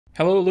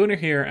Hello, Lunar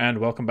here, and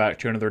welcome back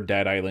to another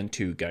Dead Island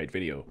 2 guide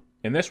video.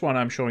 In this one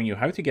I'm showing you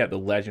how to get the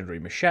legendary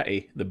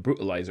machete, the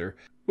Brutalizer,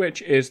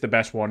 which is the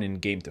best one in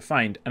game to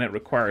find, and it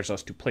requires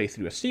us to play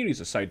through a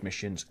series of side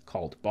missions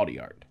called body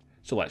art.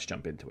 So let's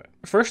jump into it.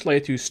 Firstly,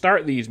 to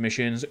start these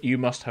missions, you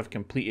must have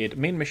completed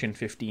main mission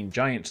 15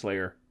 Giant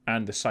Slayer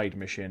and the side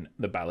mission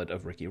The Ballad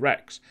of Ricky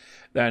Rex.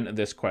 Then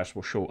this quest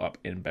will show up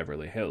in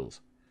Beverly Hills.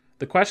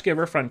 The quest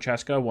giver,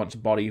 Francesca, wants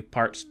body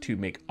parts to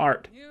make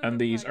art, and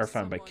these are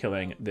found by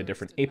killing the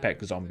different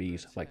apex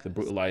zombies like the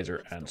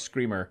Brutalizer and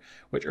Screamer,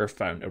 which are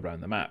found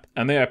around the map.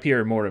 And they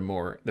appear more and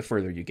more the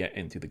further you get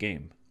into the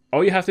game.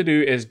 All you have to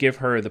do is give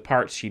her the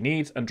parts she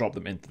needs and drop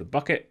them into the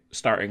bucket,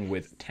 starting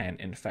with 10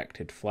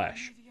 infected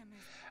flesh.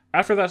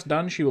 After that's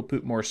done, she will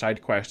put more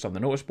side quests on the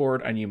notice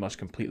board, and you must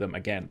complete them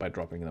again by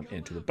dropping them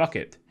into the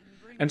bucket.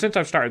 And since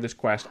I've started this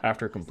quest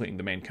after completing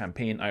the main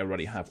campaign, I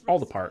already have all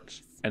the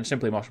parts, and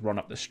simply must run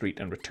up the street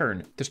and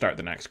return to start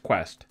the next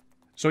quest.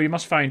 So you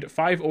must find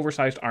 5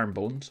 oversized arm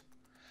bones,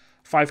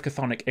 5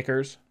 chthonic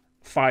ichors,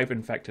 5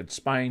 infected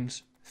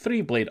spines,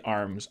 3 blade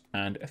arms,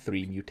 and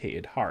 3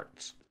 mutated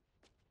hearts.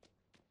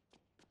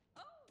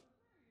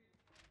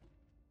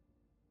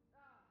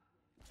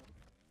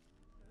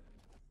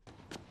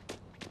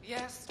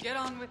 Yes, get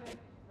on with it.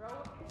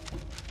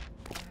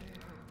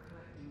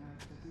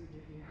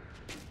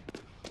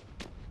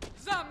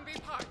 Zombie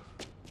part.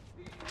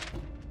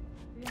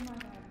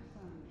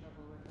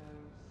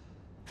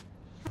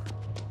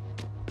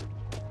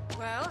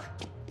 Well,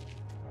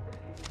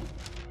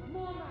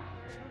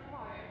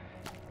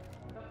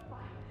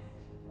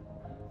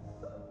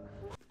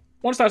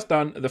 Once that's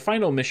done, the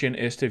final mission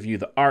is to view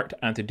the art,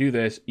 and to do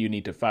this, you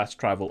need to fast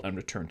travel and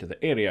return to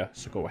the area,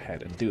 so go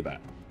ahead and do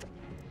that.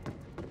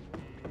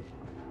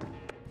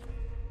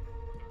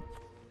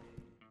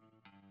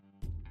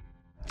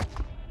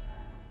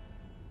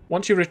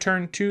 Once you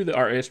return to the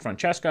artist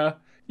Francesca,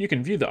 you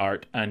can view the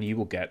art and you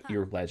will get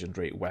your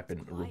legendary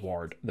weapon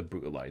reward, the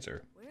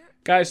Brutalizer.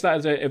 Guys, that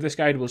is it. If this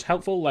guide was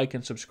helpful, like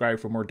and subscribe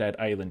for more Dead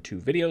Island 2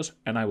 videos,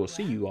 and I will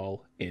see you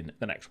all in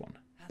the next one.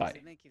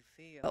 Bye.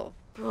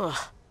 Ugh.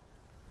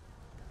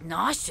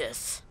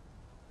 Nauseous.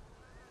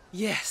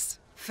 yes,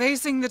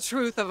 facing the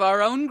truth of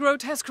our own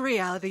grotesque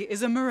reality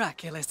is a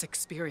miraculous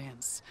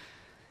experience.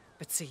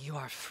 But see, you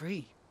are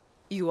free.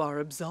 You are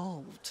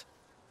absolved.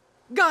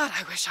 God,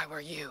 I wish I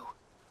were you.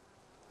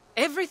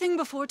 Everything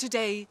before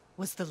today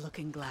was the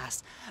looking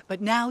glass,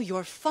 but now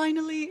you're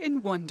finally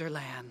in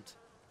Wonderland.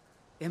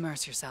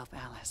 Immerse yourself,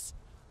 Alice.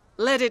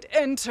 Let it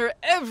enter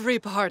every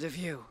part of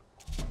you.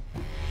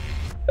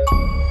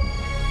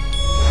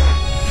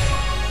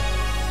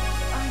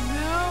 I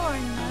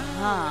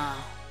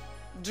know.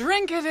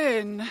 Drink it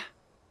in.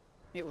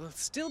 It will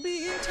still be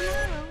here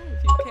tomorrow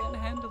if you can't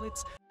handle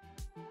its